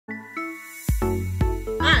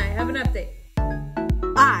an update.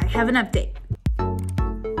 I have an update.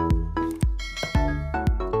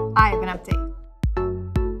 I have an update.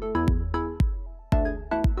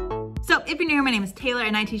 So if you're new, my name is Taylor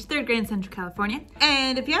and I teach 3rd grade in Central California.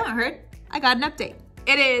 And if you haven't heard, I got an update.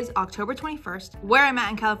 It is October 21st. Where I'm at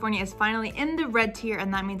in California is finally in the red tier,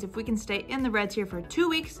 and that means if we can stay in the red tier for 2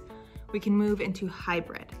 weeks, we can move into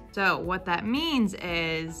hybrid. So what that means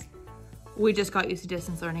is we just got used to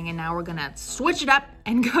distance learning and now we're gonna switch it up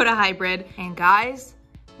and go to hybrid. And guys,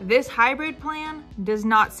 this hybrid plan does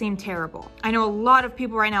not seem terrible. I know a lot of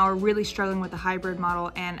people right now are really struggling with the hybrid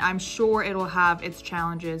model, and I'm sure it'll have its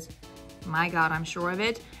challenges. My God, I'm sure of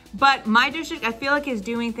it. But my district, I feel like, is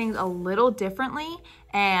doing things a little differently,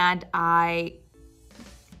 and I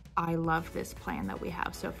love this plan that we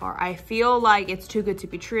have so far. I feel like it's too good to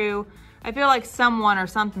be true. I feel like someone or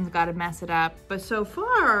something's got to mess it up, but so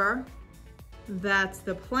far, that's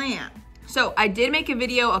the plan. So I did make a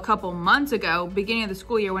video a couple months ago, beginning of the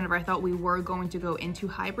school year, whenever I thought we were going to go into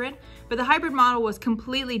hybrid, but the hybrid model was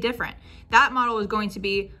completely different. That model was going to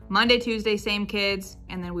be Monday, Tuesday, same kids,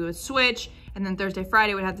 and then we would switch, and then Thursday,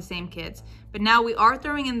 Friday would have the same kids. But now we are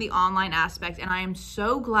throwing in the online aspect, and I am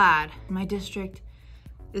so glad my district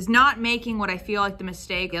is not making what I feel like the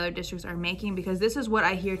mistake the other districts are making, because this is what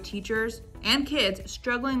I hear teachers and kids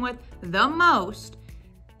struggling with the most,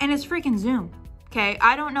 and it's freaking Zoom. Okay,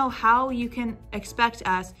 I don't know how you can expect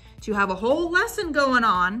us to have a whole lesson going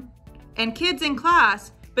on and kids in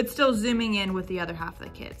class, but still zooming in with the other half of the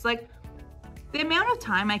kids. Like, the amount of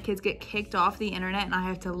time my kids get kicked off the internet and I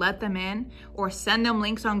have to let them in or send them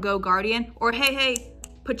links on Go Guardian or hey,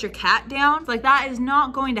 put your cat down. Like, that is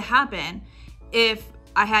not going to happen if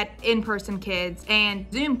I had in-person kids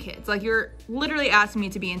and Zoom kids. Like, you're literally asking me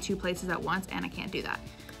to be in 2 places at once, and I can't do that.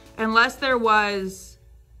 Unless there was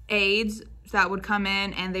aides that would come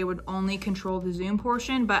in and they would only control the Zoom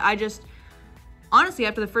portion. But I just, honestly,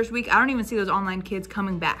 after the first week, I don't even see those online kids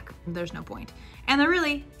coming back. There's no point. And there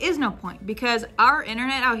really is no point, because our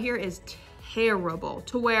internet out here is terrible,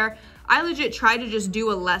 to where I legit tried to just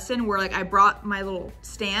do a lesson where, like, I brought my little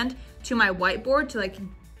stand to my whiteboard to, like,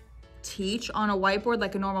 teach on a whiteboard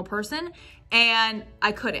like a normal person, and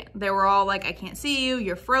I couldn't. They were all like, I can't see you,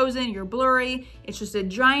 you're frozen, you're blurry. It's just a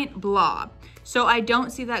giant blob. So I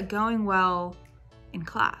don't see that going well in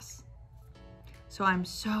class. So I'm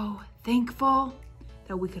so thankful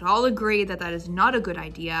that we could all agree that that is not a good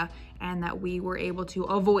idea and that we were able to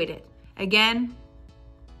avoid it. Again,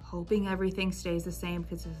 hoping everything stays the same,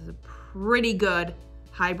 because this is a pretty good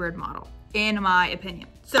hybrid model, in my opinion.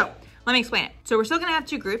 So let me explain it. So we're still gonna have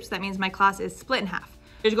 2 groups. That means my class is split in half.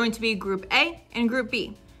 There's going to be group A and group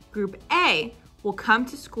B. Group A will come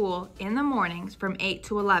to school in the mornings from 8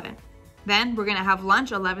 to 11. Then we're gonna have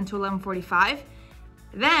lunch 11 to 11:45.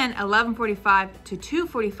 Then 11:45 to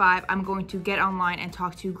 2:45, I'm going to get online and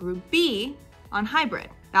talk to group B on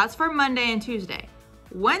hybrid. That's for Monday and Tuesday.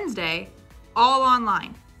 Wednesday, all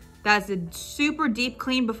online. That's a super deep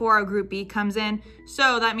clean before our group B comes in.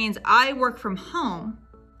 So that means I work from home,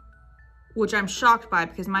 which I'm shocked by,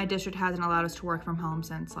 because my district hasn't allowed us to work from home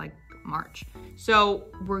since like March. So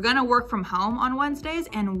we're gonna work from home on Wednesdays,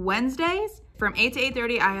 and Wednesdays from 8 to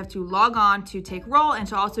 8:30, I have to log on to take roll and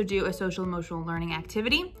to also do a social emotional learning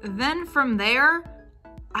activity. Then from there,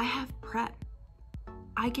 I have prep.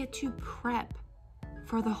 I get to prep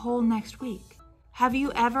for the whole next week. Have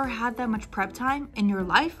you ever had that much prep time in your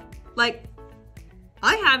life? Like,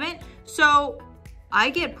 I haven't. So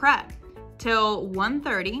I get prep till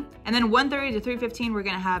 1:30, and then 1:30 to 3:15, we're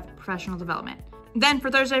gonna have professional development. Then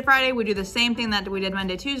for Thursday, Friday, we do the same thing that we did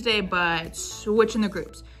Monday, Tuesday, but switching the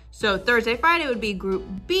groups. So Thursday, Friday would be group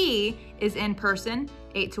B is in person,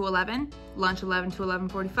 8 to 11, lunch 11 to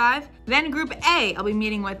 11:45. Then group A, I'll be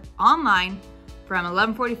meeting with online from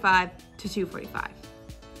 11:45 to 2:45.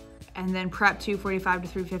 And then prep 2:45 to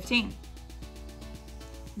 3:15.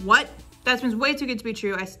 What? That seems way too good to be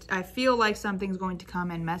true. I feel like something's going to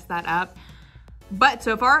come and mess that up. But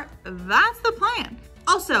so far, that's the plan.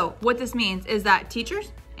 Also, what this means is that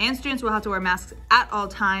teachers and students will have to wear masks at all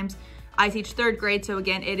times. I teach 3rd grade, so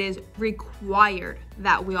again, it is required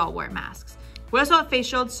that we all wear masks. We also have face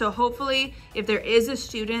shields, so hopefully if there is a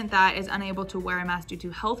student that is unable to wear a mask due to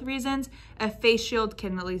health reasons, a face shield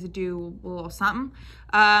can at least do a little something.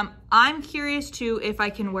 I'm curious too if I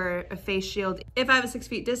can wear a face shield if I have a 6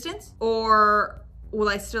 feet distance, or will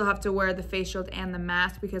I still have to wear the face shield and the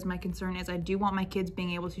mask, because my concern is I do want my kids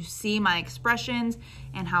being able to see my expressions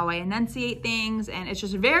and how I enunciate things, and it's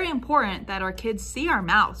just very important that our kids see our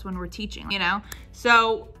mouths when we're teaching, you know?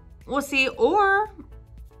 So we'll see, or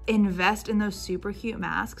invest in those super cute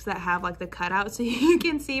masks that have like the cutout so you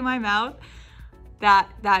can see my mouth.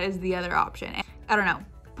 That is the other option. I don't know,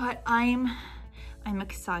 but I'm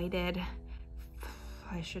excited.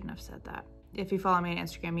 I shouldn't have said that. If you follow me on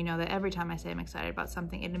Instagram, you know that every time I say I'm excited about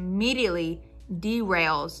something, it immediately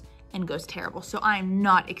derails and goes terrible. So I'm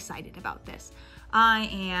not excited about this. I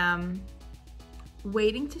am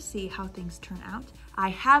waiting to see how things turn out. I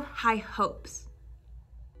have high hopes.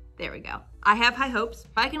 There we go. I have high hopes.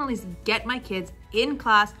 If I can at least get my kids in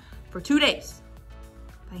class for 2 days,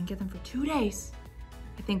 if I can get them for 2 days,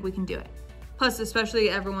 I think we can do it. Plus, especially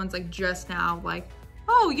everyone's like just now like,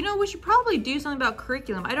 oh, you know, we should probably do something about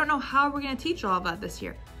curriculum. I don't know how we're gonna teach all of that this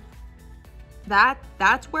year.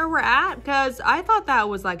 That's where we're at, because I thought that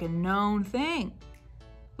was like a known thing.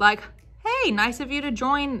 Like, hey, nice of you to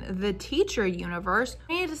join the teacher universe.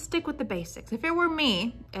 We need to stick with the basics. If it were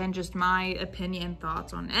me, and just my opinion,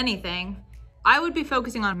 thoughts on anything, I would be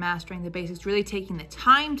focusing on mastering the basics, really taking the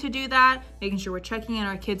time to do that, making sure we're checking in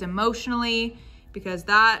our kids emotionally, because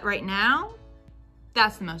that right now,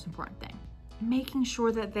 that's the most important thing. Making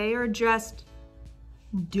sure that they are just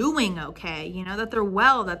doing okay, you know, that they're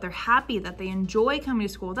well, that they're happy, that they enjoy coming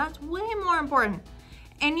to school. That's way more important.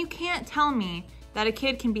 And you can't tell me that a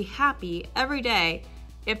kid can be happy every day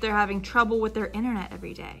if they're having trouble with their internet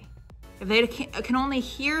every day. If they can only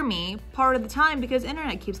hear me part of the time because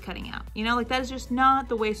internet keeps cutting out. You know, like that is just not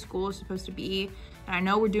the way school is supposed to be. And I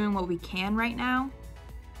know we're doing what we can right now,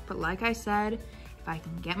 but like I said, if I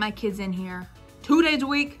can get my kids in here 2 days a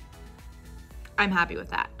week, I'm happy with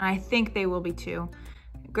that. And I think they will be too.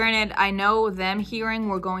 Granted, I know them hearing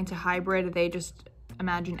we're going to hybrid, they just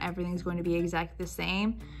imagine everything's going to be exactly the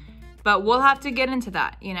same. But we'll have to get into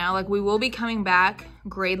that, you know, like we will be coming back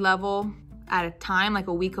grade level at a time, like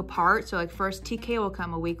a week apart. So like first TK will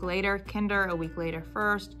come a week later, kinder a week later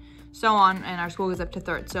first, so on, and our school goes up to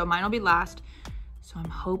third. So mine will be last. So I'm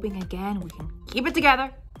hoping again we can keep it together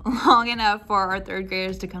long enough for our third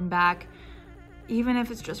graders to come back. Even if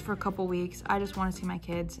it's just for a couple weeks, I just want to see my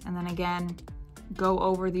kids. And then again, go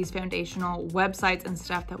over these foundational websites and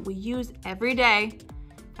stuff that we use every day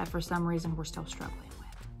that for some reason we're still struggling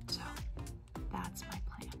with. So that's my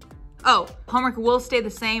plan. Oh, homework will stay the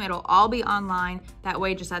same. It'll all be online. That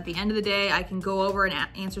way, just at the end of the day, I can go over and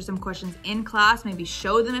answer some questions in class, maybe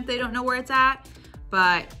show them if they don't know where it's at.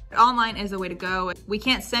 But online is the way to go. We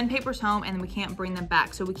can't send papers home and we can't bring them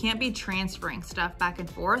back. So we can't be transferring stuff back and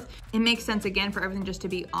forth. It makes sense again for everything just to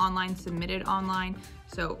be online, submitted online.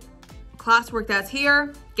 So classwork that's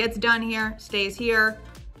here, gets done here, stays here.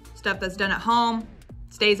 Stuff that's done at home,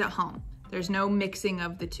 stays at home. There's no mixing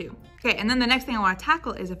of the two. Okay, and then the next thing I wanna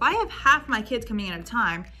tackle is if I have half my kids coming in at a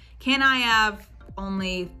time, can I have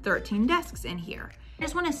only 13 desks in here? I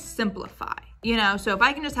just wanna simplify, you know? So if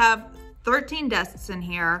I can just have 13 desks in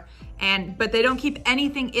here, but they don't keep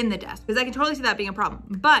anything in the desk, because I can totally see that being a problem.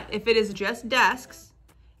 But if it is just desks,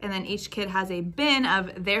 and then each kid has a bin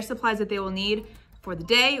of their supplies that they will need for the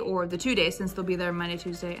day or the 2 days, since they'll be there Monday,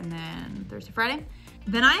 Tuesday, and then Thursday, Friday,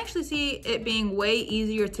 then I actually see it being way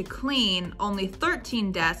easier to clean only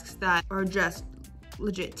 13 desks that are just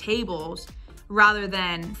legit tables, rather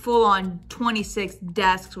than full on 26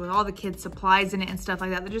 desks with all the kids' supplies in it and stuff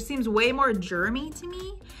like that. That just seems way more germy to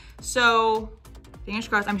me. So fingers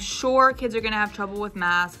crossed. I'm sure kids are gonna have trouble with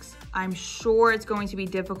masks. I'm sure it's going to be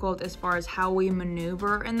difficult as far as how we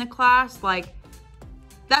maneuver in the class. Like,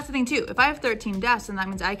 that's the thing too. If I have 13 desks, then that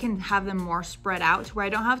means I can have them more spread out to where I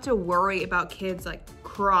don't have to worry about kids like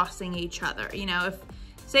crossing each other. You know, if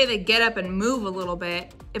say they get up and move a little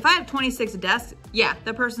bit, if I have 26 desks, yeah,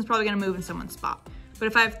 that person's probably gonna move in someone's spot. But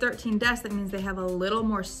if I have 13 desks, that means they have a little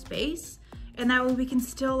more space, and that way we can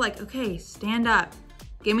still like, okay, stand up,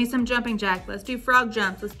 give me some jumping jack, let's do frog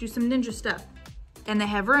jumps, let's do some ninja stuff. And they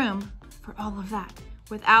have room for all of that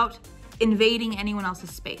without invading anyone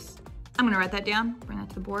else's space. I'm gonna write that down, bring that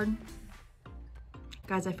to the board.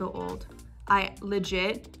 Guys, I feel old. I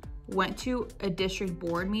legit went to a district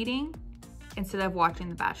board meeting instead of watching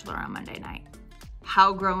The Bachelor on Monday night.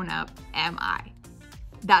 How grown up am I?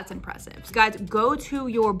 That's impressive. So guys, go to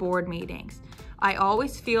your board meetings. I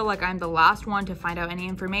always feel like I'm the last one to find out any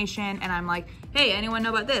information, and I'm like, hey, anyone know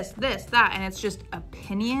about this, that, and it's just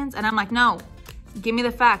opinions. And I'm like, no, give me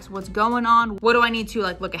the facts. What's going on? What do I need to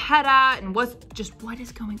like look ahead at? And what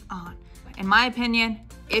is going on? In my opinion,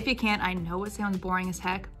 if you can, I know it sounds boring as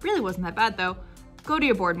heck. Really wasn't that bad though. Go to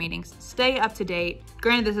your board meetings, stay up to date.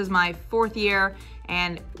 Granted, this is my 4th year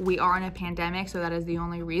and we are in a pandemic, so that is the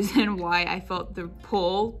only reason why I felt the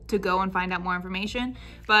pull to go and find out more information.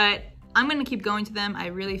 But I'm gonna keep going to them. I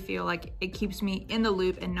really feel like it keeps me in the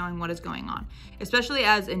loop and knowing what is going on, especially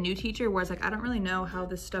as a new teacher where it's like, I don't really know how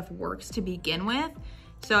this stuff works to begin with.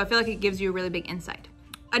 So I feel like it gives you a really big insight.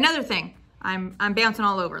 Another thing, I'm bouncing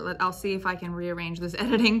all over. I'll see if I can rearrange this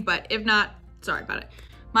editing, but if not, sorry about it.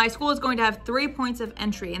 My school is going to have 3 points of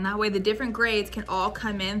entry, and that way the different grades can all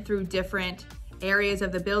come in through different areas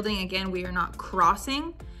of the building. Again, we are not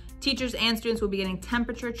crossing. Teachers and students will be getting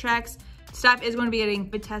temperature checks. Staff is going to be getting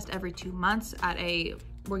a test every 2 months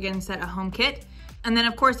we're getting set a home kit. And then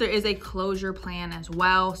of course there is a closure plan as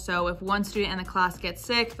well. So if one student in the class gets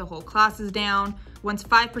sick, the whole class is down. Once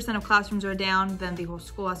 5% of classrooms are down, then the whole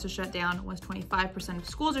school has to shut down. Once 25% of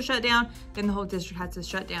schools are shut down, then the whole district has to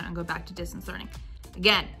shut down and go back to distance learning.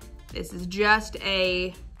 Again, this is just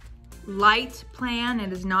a light plan.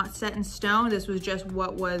 It is not set in stone. This was just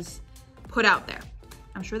what was put out there.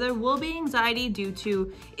 I'm sure there will be anxiety due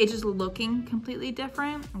to it just looking completely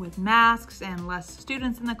different with masks and less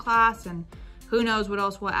students in the class, and who knows what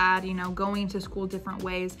else we'll add, you know, going to school different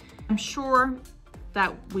ways. I'm sure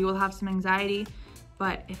that we will have some anxiety,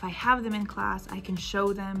 but if I have them in class, I can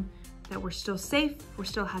show them that we're still safe, we're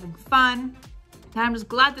still having fun, and I'm just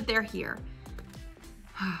glad that they're here.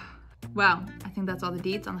 Well, I think that's all the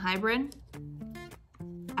deets on the hybrid.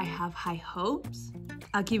 I have high hopes.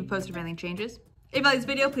 I'll keep you posted if anything changes. If you like this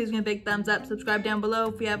video, please give me a big thumbs up, subscribe down below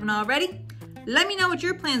if you haven't already. Let me know what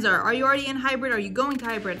your plans are. Are you already in hybrid? Are you going to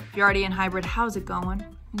hybrid? If you're already in hybrid, how's it going?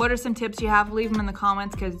 What are some tips you have? Leave them in the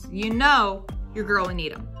comments because you know your girl will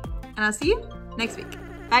need them. And I'll see you next week.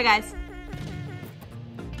 Bye guys.